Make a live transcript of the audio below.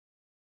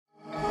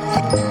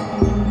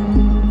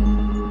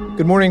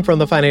Good morning from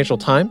the Financial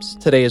Times.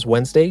 Today is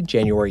Wednesday,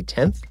 January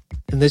 10th,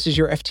 and this is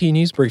your FT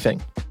News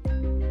Briefing.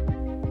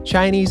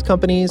 Chinese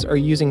companies are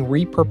using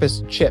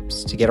repurposed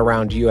chips to get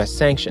around U.S.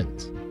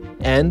 sanctions,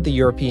 and the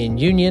European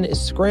Union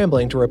is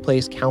scrambling to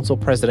replace Council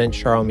President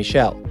Charles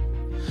Michel.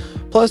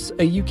 Plus,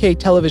 a UK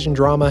television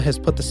drama has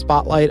put the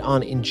spotlight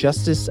on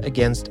injustice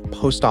against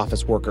post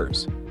office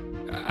workers.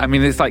 I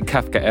mean, it's like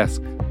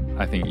Kafkaesque.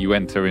 I think you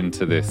enter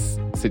into this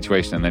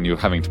situation and then you're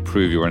having to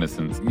prove your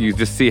innocence. You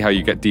just see how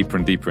you get deeper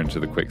and deeper into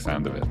the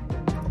quicksand of it.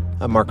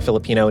 I'm Mark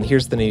Filipino, and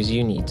here's the news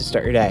you need to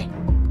start your day.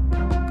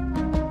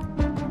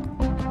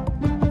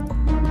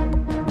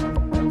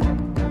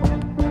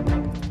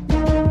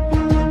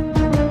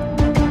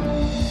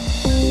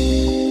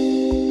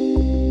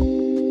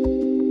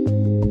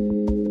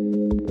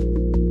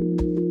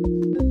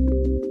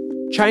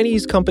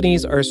 Chinese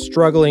companies are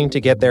struggling to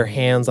get their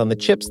hands on the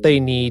chips they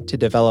need to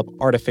develop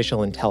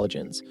artificial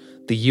intelligence.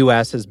 The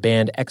U.S. has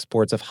banned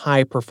exports of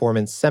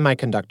high-performance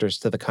semiconductors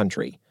to the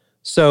country.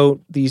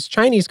 So these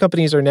Chinese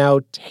companies are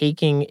now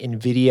taking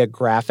NVIDIA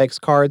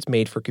graphics cards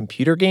made for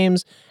computer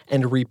games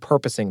and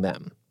repurposing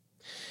them.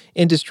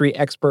 Industry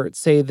experts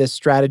say this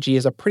strategy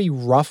is a pretty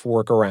rough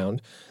workaround.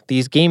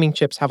 These gaming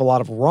chips have a lot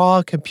of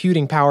raw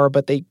computing power,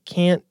 but they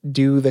can't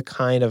do the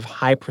kind of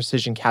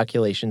high-precision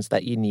calculations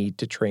that you need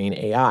to train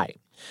AI.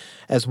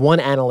 As one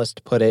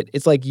analyst put it,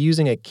 it's like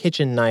using a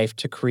kitchen knife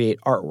to create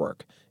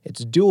artwork.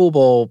 It's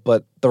doable,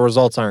 but the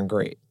results aren't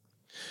great.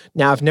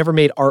 Now, I've never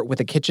made art with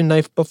a kitchen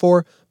knife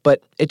before,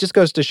 but it just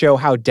goes to show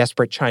how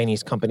desperate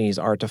Chinese companies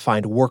are to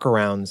find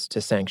workarounds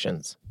to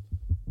sanctions.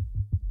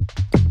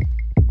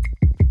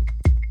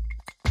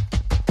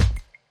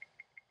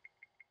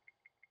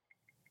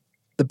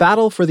 The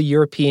battle for the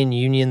European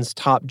Union's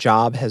top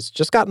job has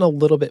just gotten a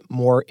little bit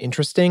more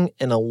interesting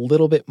and a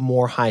little bit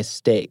more high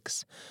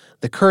stakes.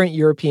 The current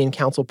European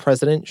Council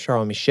president,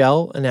 Charles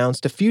Michel,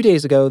 announced a few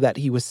days ago that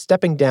he was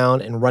stepping down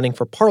and running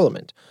for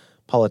parliament.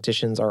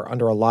 Politicians are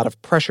under a lot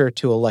of pressure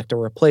to elect a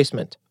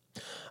replacement.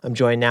 I'm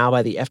joined now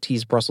by the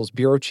FT's Brussels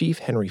bureau chief,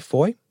 Henry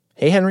Foy.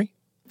 Hey, Henry.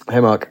 Hey,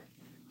 Mark.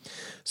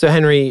 So,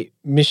 Henry,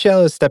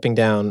 Michel is stepping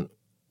down.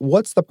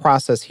 What's the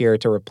process here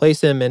to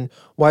replace him, and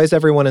why is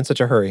everyone in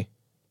such a hurry?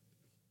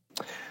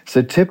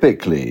 So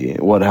typically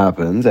what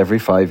happens every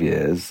 5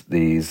 years,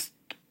 these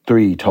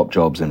three top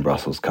jobs in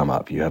Brussels come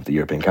up. You have the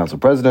European Council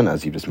president,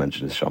 as you just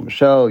mentioned, is Charles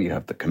Michel. You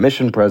have the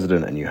Commission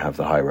president, and you have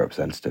the High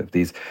Representative.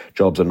 These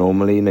jobs are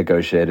normally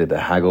negotiated. They're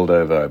haggled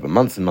over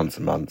months and months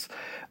and months.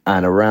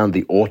 And around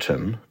the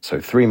autumn,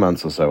 so 3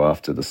 months or so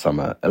after the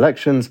summer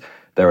elections,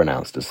 they're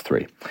announced as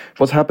three.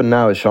 What's happened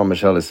now is Charles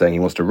Michel is saying he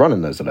wants to run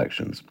in those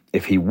elections.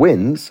 If he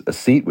wins a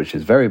seat, which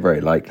is very,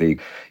 very likely,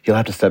 he'll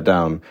have to step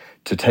down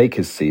to take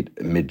his seat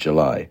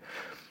mid-July.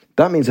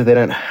 That means if they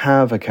don't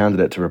have a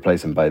candidate to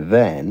replace him by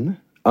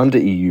then, under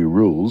EU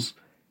rules,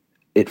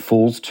 it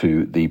falls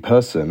to the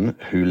person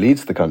who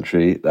leads the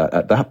country that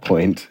at that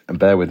point, and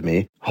bear with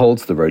me,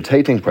 holds the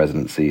rotating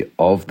presidency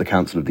of the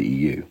Council of the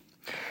EU.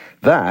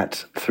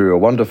 That, through a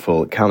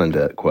wonderful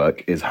calendar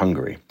quirk, is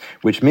Hungary,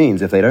 which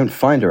means if they don't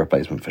find a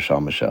replacement for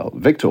Charles Michel,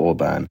 Viktor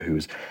Orban,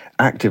 who's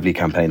actively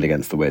campaigned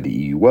against the way the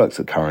EU works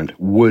at current,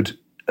 would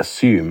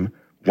assume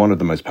one of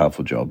the most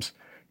powerful jobs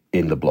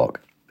in the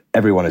bloc.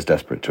 Everyone is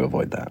desperate to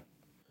avoid that.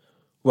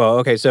 Well,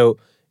 okay, so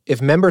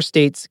if member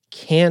states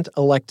can't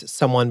elect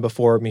someone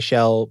before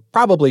Michel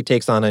probably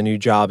takes on a new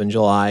job in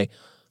July,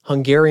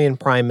 Hungarian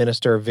Prime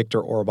Minister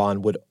Viktor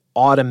Orban would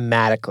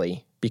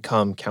automatically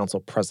become council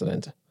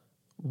president.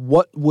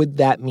 What would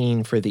that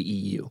mean for the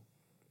EU?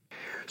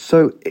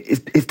 So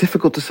it's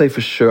difficult to say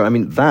for sure. I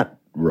mean, that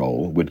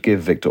role would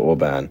give Viktor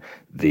Orban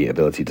the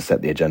ability to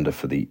set the agenda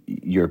for the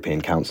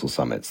European Council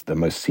summits, the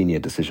most senior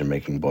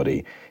decision-making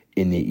body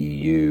in the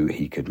EU.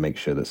 He could make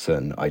sure that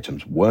certain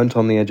items weren't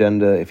on the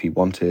agenda if he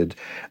wanted,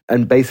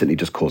 and basically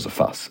just cause a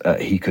fuss.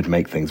 He could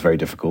make things very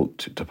difficult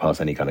to pass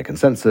any kind of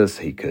consensus.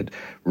 He could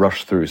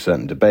rush through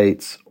certain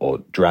debates or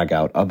drag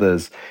out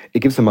others. It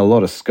gives him a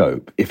lot of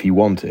scope, if he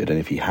wanted and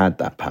if he had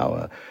that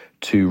power,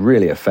 to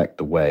really affect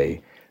the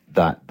way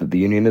that the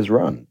union is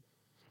run.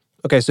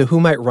 Okay, so who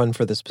might run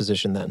for this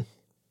position then?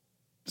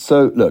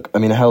 So, look, I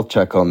mean, a health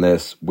check on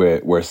this.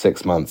 We're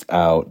 6 months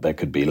out. There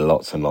could be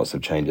lots and lots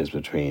of changes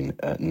between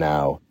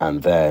now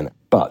and then.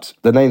 But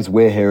the names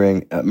we're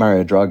hearing,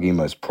 Mario Draghi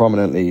most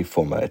prominently,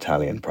 former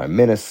Italian prime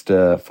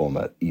minister,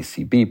 former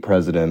ECB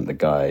president. The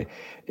guy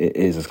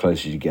is as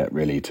close as you get,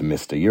 really, to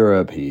Mr.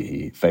 Europe.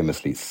 He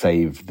famously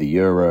saved the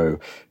euro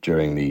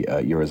during the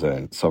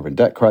Eurozone sovereign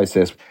debt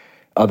crisis.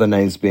 Other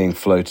names being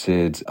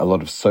floated, a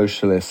lot of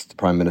socialist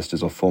prime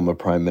ministers or former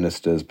prime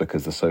ministers,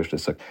 because the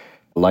socialists are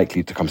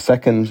likely to come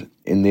second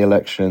in the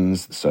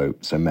elections. So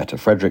Mette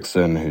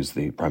Frederiksen, who's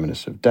the Prime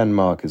Minister of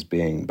Denmark, is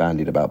being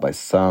bandied about by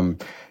some.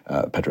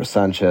 Pedro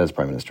Sanchez,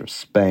 Prime Minister of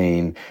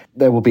Spain.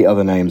 There will be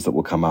other names that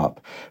will come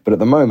up. But at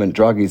the moment,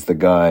 Draghi's the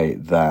guy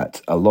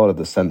that a lot of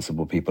the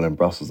sensible people in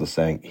Brussels are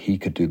saying he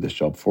could do this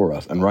job for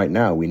us. And right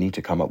now, we need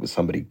to come up with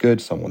somebody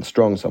good, someone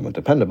strong, someone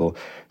dependable,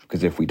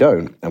 because if we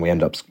don't, and we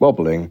end up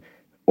squabbling,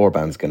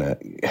 Orban's going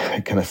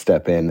to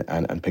step in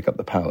and pick up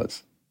the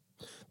powers.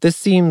 This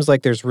seems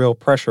like there's real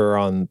pressure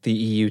on the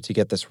EU to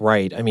get this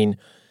right. I mean,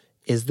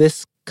 is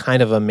this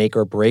kind of a make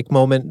or break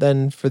moment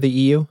then for the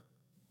EU?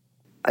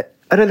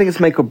 I don't think it's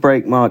make or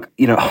break, Mark.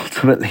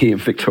 Ultimately,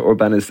 Viktor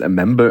Orban is a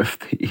member of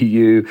the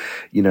EU.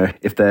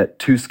 If they're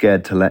too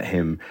scared to let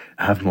him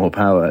have more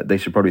power, they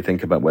should probably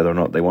think about whether or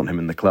not they want him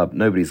in the club.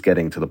 Nobody's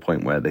getting to the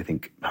point where they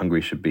think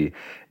Hungary should be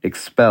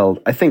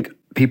expelled. I think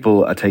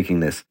people are taking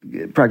this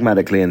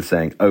pragmatically and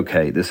saying,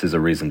 okay, this is a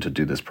reason to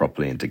do this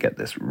properly and to get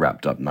this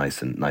wrapped up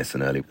nice and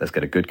early. Let's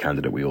get a good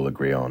candidate we all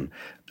agree on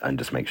and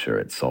just make sure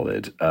it's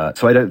solid.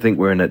 So I don't think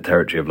we're in a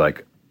territory of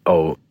like,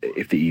 oh,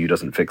 if the EU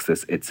doesn't fix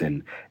this, it's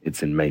in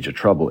major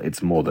trouble.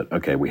 It's more that,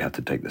 okay, we have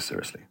to take this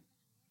seriously.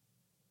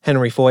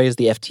 Henry Foy is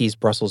the FT's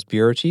Brussels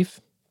bureau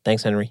chief.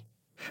 Thanks, Henry.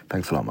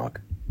 Thanks a lot,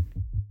 Mark.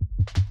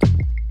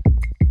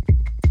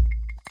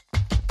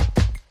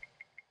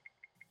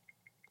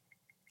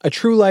 A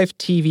true-life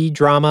TV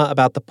drama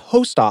about the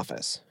post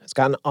office has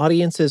gotten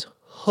audiences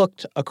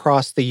hooked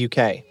across the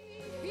UK.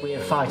 We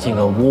are fighting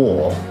a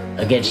war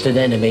against an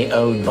enemy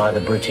owned by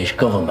the British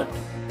government,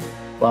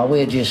 while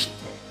we're just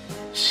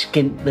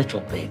skint little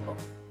people.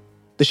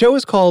 The show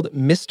is called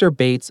Mr.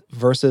 Bates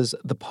versus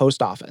the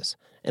Post Office,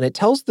 and it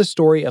tells the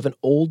story of an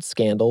old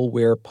scandal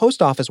where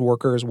post office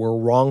workers were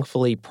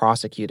wrongfully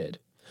prosecuted.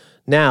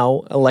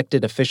 Now,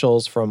 elected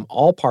officials from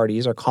all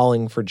parties are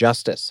calling for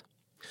justice.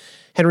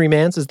 Henry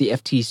Mance is the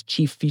FT's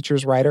chief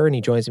features writer, and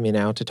he joins me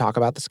now to talk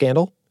about the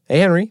scandal. Hey,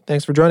 Henry,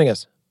 thanks for joining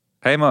us.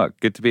 Hey, Mark,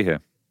 good to be here.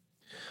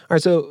 All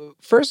right, so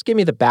first give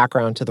me the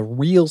background to the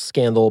real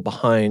scandal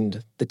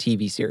behind the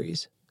TV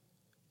series.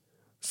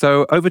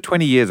 So over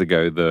 20 years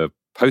ago, the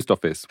post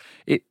office,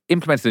 it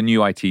implemented a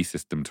new IT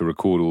system to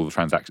record all the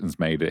transactions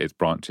made at its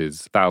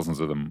branches, thousands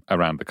of them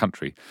around the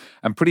country.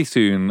 And pretty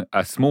soon,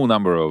 a small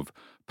number of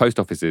post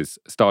offices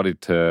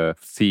started to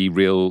see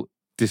real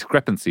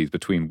discrepancies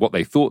between what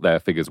they thought their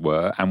figures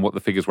were and what the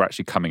figures were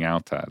actually coming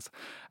out as.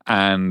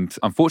 And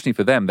unfortunately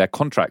for them, their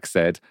contract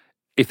said,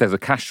 if there's a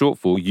cash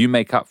shortfall, you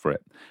make up for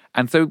it.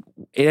 And so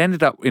it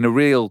ended up in a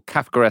real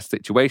Kafkaesque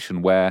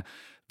situation where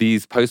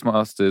these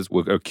postmasters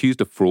were accused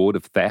of fraud,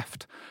 of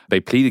theft. They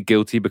pleaded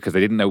guilty because they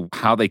didn't know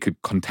how they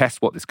could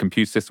contest what this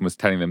computer system was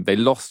telling them. They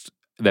lost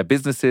their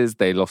businesses,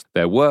 they lost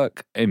their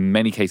work, in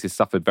many cases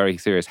suffered very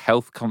serious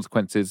health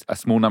consequences. A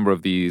small number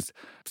of these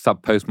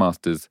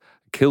sub-postmasters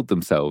killed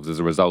themselves as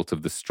a result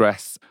of the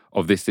stress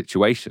of this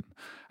situation.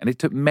 And it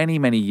took many,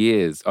 many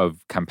years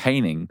of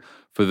campaigning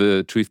for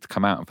the truth to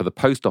come out and for the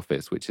post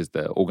office, which is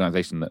the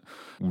organization that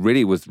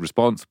really was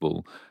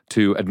responsible,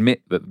 to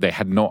admit that they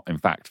had not, in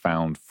fact,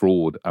 found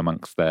fraud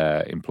amongst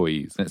their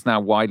employees. And it's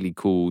now widely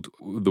called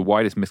the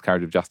widest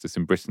miscarriage of justice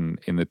in Britain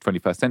in the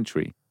 21st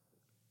century.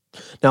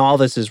 Now, all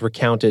this is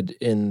recounted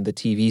in the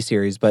TV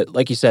series, but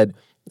like you said,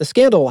 the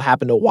scandal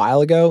happened a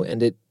while ago,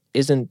 and it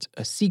isn't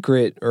a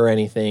secret or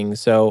anything.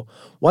 So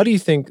why do you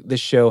think this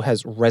show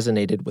has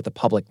resonated with the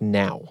public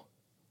now?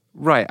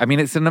 Right. I mean,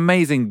 it's an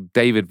amazing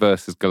David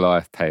versus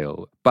Goliath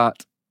tale,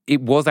 but it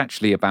was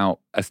actually about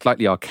a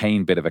slightly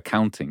arcane bit of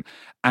accounting,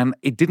 and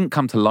it didn't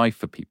come to life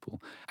for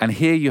people. And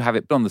here you have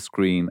it on the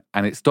screen,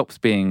 and it stops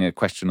being a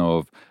question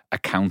of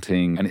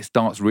accounting, and it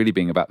starts really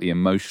being about the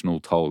emotional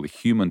toll, the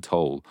human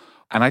toll.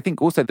 And I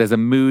think also there's a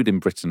mood in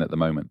Britain at the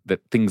moment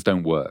that things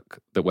don't work,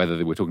 that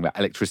whether we're talking about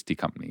electricity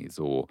companies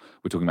or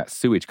we're talking about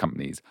sewage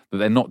companies, that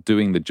they're not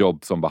doing the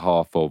jobs on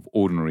behalf of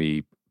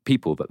ordinary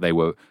people that they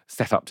were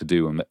set up to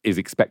do and that is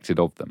expected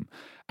of them.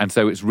 And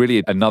so it's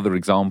really another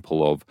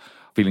example of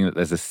feeling that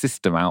there's a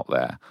system out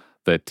there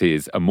that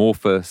is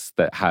amorphous,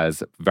 that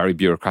has very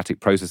bureaucratic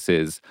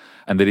processes,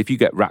 and that if you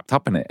get wrapped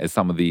up in it, as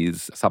some of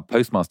these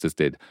sub-postmasters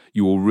did,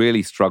 you will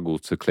really struggle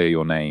to clear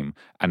your name,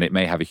 and it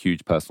may have a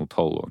huge personal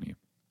toll on you.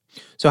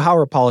 So how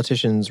are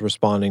politicians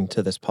responding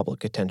to this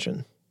public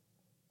attention?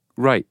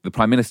 Right. The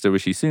Prime Minister,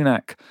 Rishi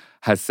Sunak,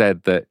 has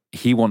said that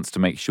he wants to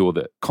make sure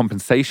that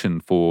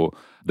compensation for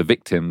the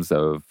victims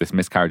of this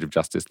miscarriage of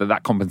justice,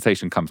 that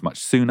compensation comes much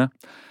sooner.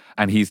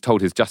 And he's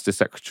told his Justice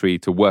Secretary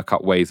to work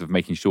up ways of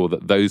making sure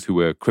that those who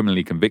were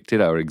criminally convicted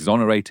are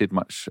exonerated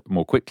much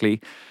more quickly.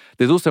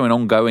 There's also an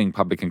ongoing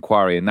public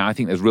inquiry, and now I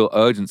think there's real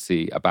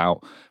urgency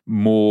about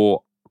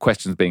more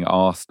questions being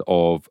asked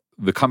of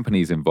the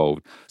companies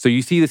involved. So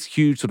you see this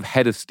huge sort of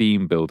head of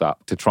steam build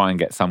up to try and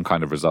get some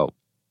kind of result.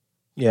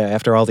 Yeah,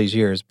 after all these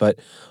years. But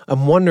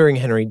I'm wondering,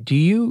 Henry, do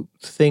you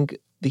think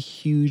the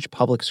huge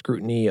public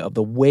scrutiny of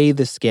the way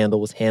this scandal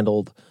was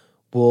handled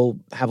will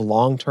have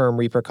long-term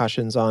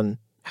repercussions on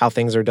how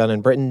things are done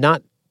in Britain,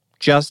 not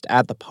just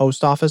at the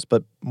post office,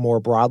 but more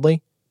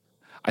broadly?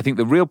 I think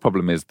the real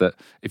problem is that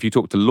if you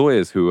talk to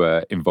lawyers who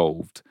are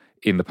involved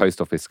in the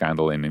post office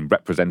scandal and in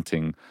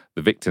representing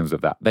the victims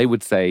of that, they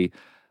would say,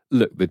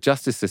 look, the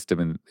justice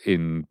system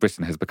in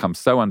Britain has become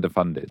so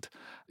underfunded,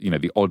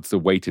 the odds are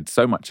weighted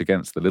so much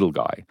against the little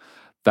guy,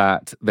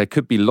 that there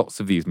could be lots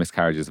of these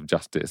miscarriages of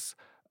justice.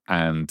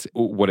 And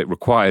what it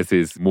requires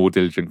is more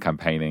diligent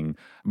campaigning,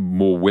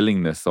 more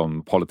willingness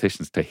on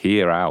politicians to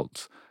hear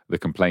out the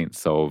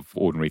complaints of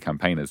ordinary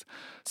campaigners.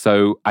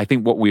 So I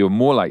think what we are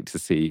more likely to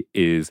see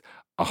is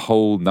a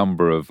whole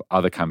number of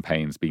other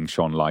campaigns being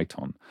shone light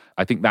on.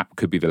 I think that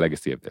could be the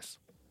legacy of this.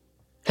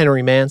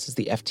 Henry Mance is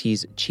the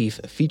FT's chief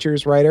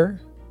features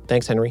writer.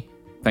 Thanks, Henry.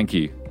 Thank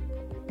you.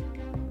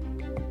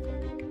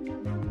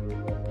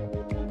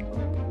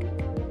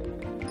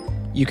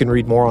 You can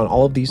read more on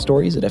all of these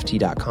stories at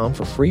FT.com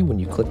for free when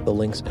you click the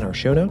links in our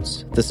show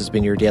notes. This has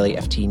been your daily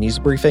FT News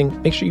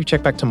Briefing. Make sure you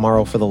check back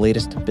tomorrow for the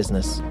latest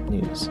business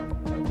news.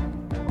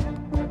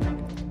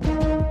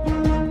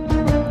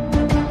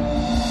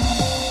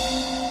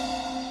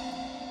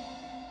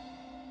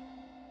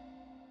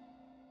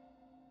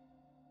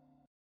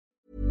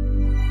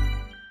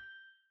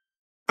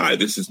 Hi,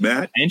 this is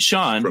Matt and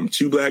Sean from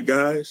Two Black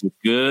Guys with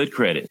Good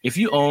Credit. If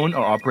you own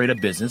or operate a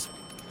business,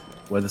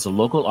 whether it's a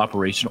local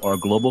operation or a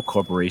global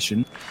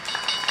corporation,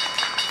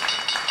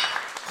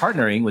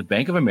 partnering with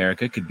Bank of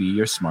America could be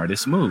your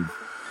smartest move.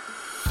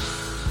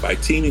 By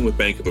teaming with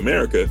Bank of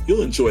America,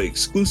 you'll enjoy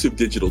exclusive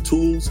digital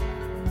tools,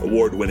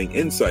 award-winning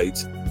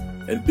insights,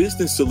 and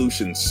business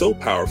solutions so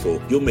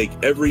powerful you'll make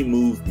every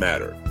move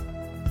matter.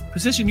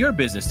 Position your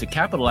business to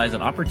capitalize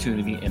on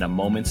opportunity in a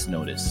moment's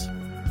notice.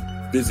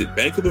 Visit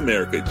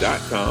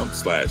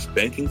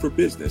bankofamerica.com/banking for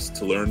business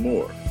to learn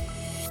more.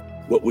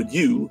 What would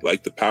you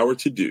like the power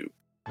to do?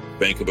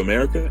 Bank of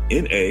America,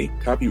 N.A.,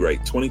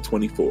 copyright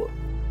 2024.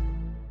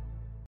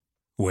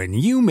 When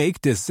you make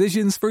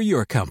decisions for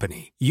your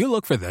company, you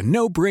look for the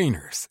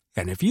no-brainers.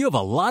 And if you have a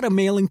lot of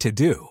mailing to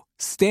do,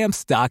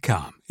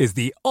 Stamps.com is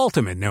the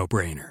ultimate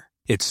no-brainer.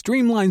 It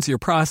streamlines your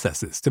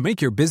processes to make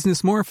your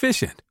business more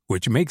efficient,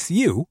 which makes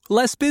you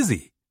less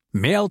busy.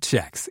 Mail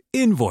checks,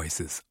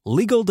 invoices,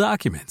 legal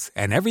documents,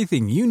 and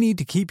everything you need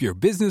to keep your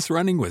business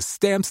running with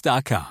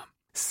Stamps.com.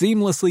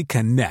 Seamlessly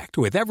connect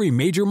with every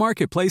major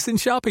marketplace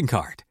and shopping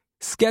cart.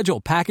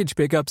 Schedule package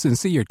pickups and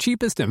see your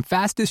cheapest and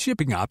fastest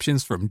shipping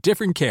options from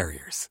different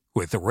carriers,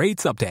 with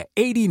rates up to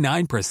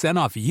 89%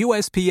 off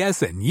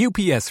USPS and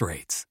UPS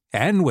rates.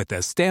 And with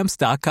the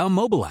Stamps.com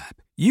mobile app,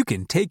 you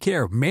can take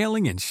care of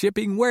mailing and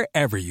shipping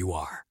wherever you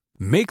are.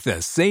 Make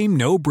the same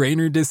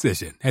no-brainer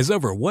decision as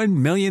over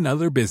 1 million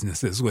other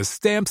businesses with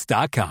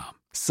Stamps.com.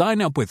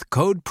 Sign up with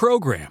code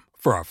PROGRAM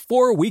for a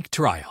 4-week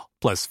trial,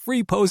 plus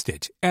free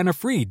postage and a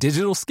free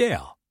digital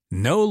scale.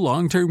 No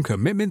long-term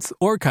commitments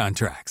or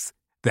contracts.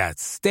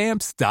 That's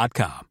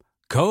Stamps.com.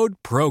 Code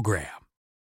PROGRAM.